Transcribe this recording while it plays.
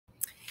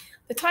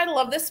The title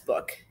of this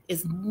book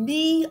is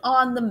Me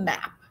on the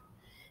Map.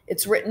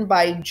 It's written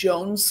by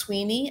Joan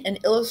Sweeney and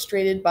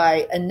illustrated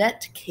by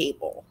Annette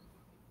Cable.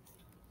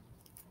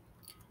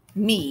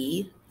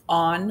 Me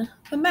on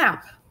the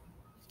Map.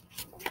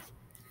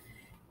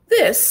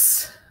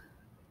 This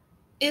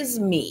is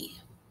me.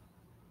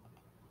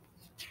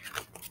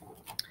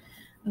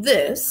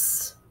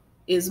 This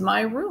is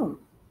my room.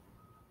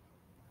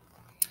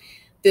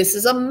 This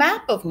is a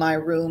map of my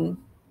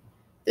room.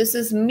 This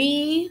is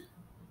me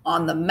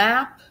on the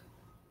map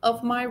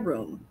of my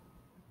room.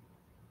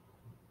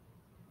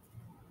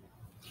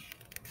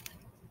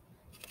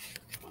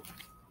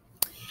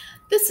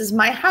 This is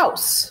my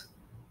house.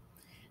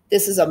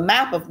 This is a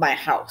map of my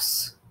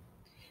house.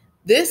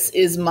 This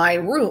is my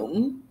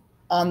room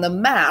on the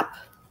map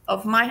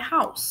of my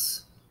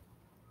house.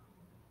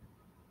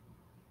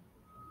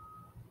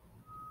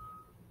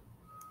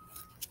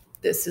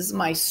 This is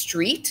my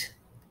street.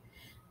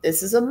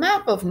 This is a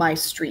map of my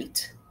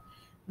street.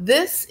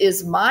 This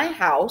is my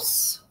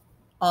house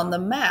on the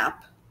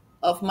map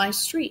of my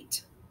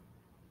street.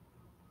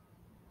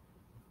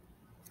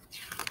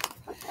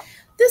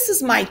 This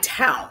is my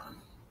town.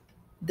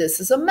 This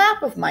is a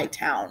map of my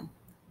town.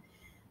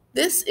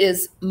 This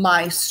is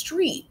my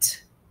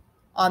street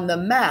on the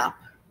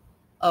map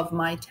of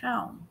my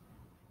town.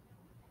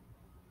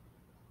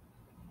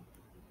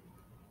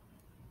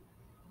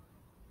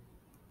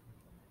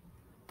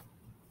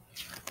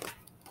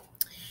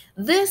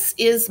 This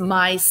is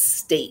my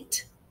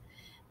state.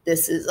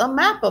 This is a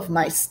map of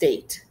my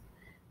state.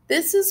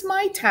 This is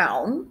my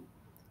town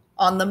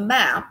on the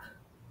map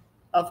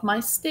of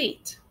my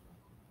state.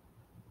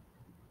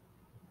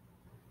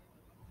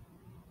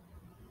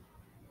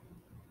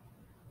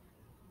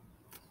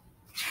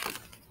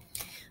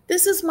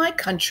 This is my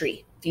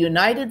country, the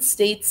United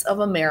States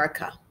of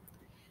America.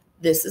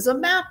 This is a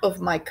map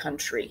of my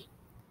country.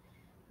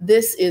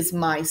 This is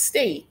my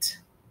state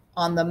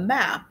on the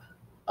map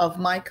of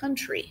my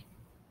country.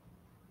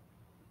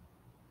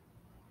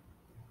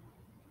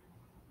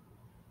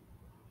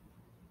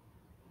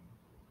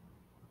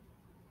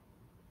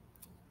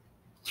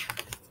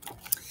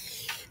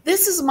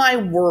 This is my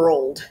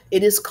world.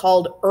 It is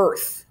called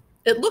Earth.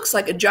 It looks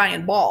like a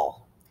giant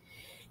ball.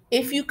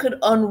 If you could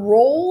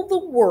unroll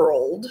the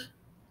world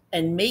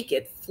and make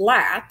it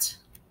flat,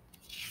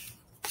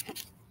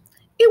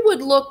 it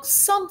would look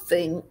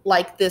something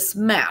like this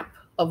map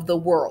of the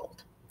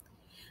world.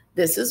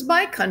 This is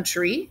my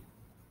country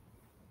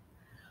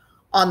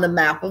on the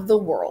map of the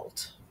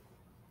world.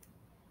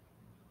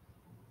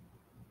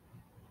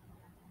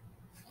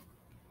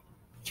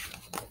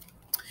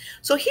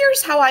 So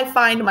here's how I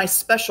find my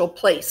special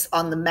place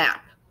on the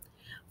map.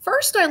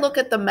 First, I look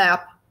at the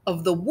map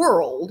of the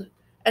world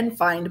and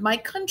find my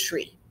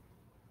country.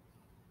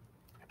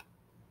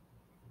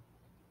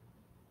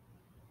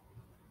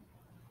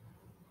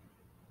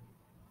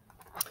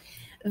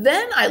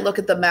 Then I look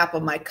at the map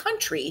of my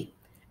country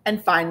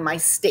and find my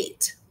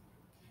state.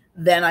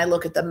 Then I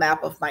look at the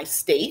map of my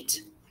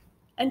state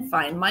and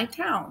find my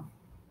town.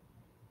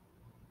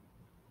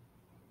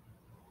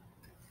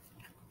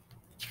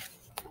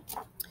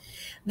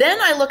 Then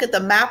I look at the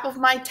map of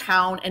my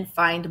town and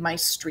find my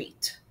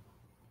street.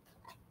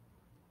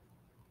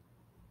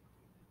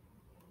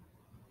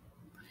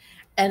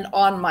 And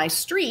on my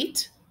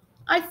street,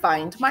 I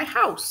find my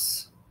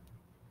house.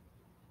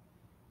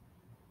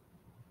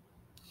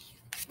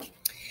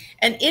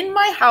 And in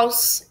my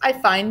house, I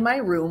find my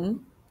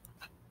room.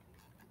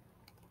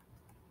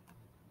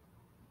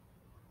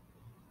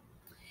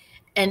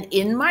 And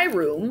in my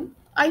room,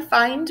 I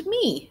find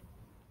me.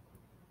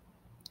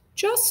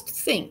 Just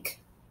think.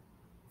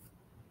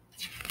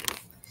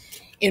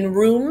 In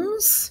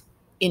rooms,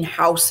 in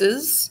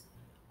houses,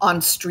 on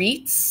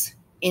streets,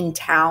 in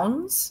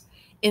towns,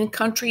 in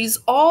countries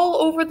all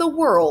over the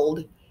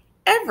world,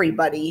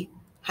 everybody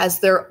has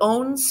their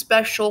own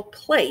special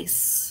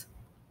place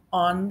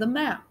on the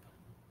map.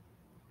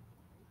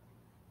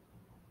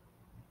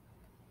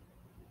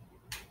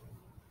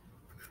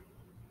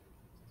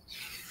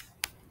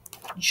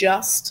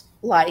 Just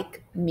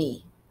like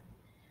me.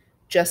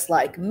 Just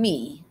like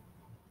me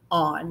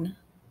on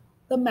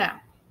the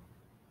map.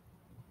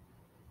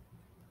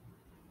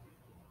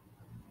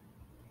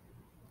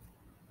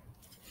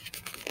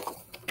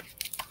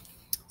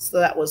 So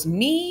that was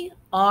me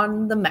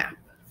on the map.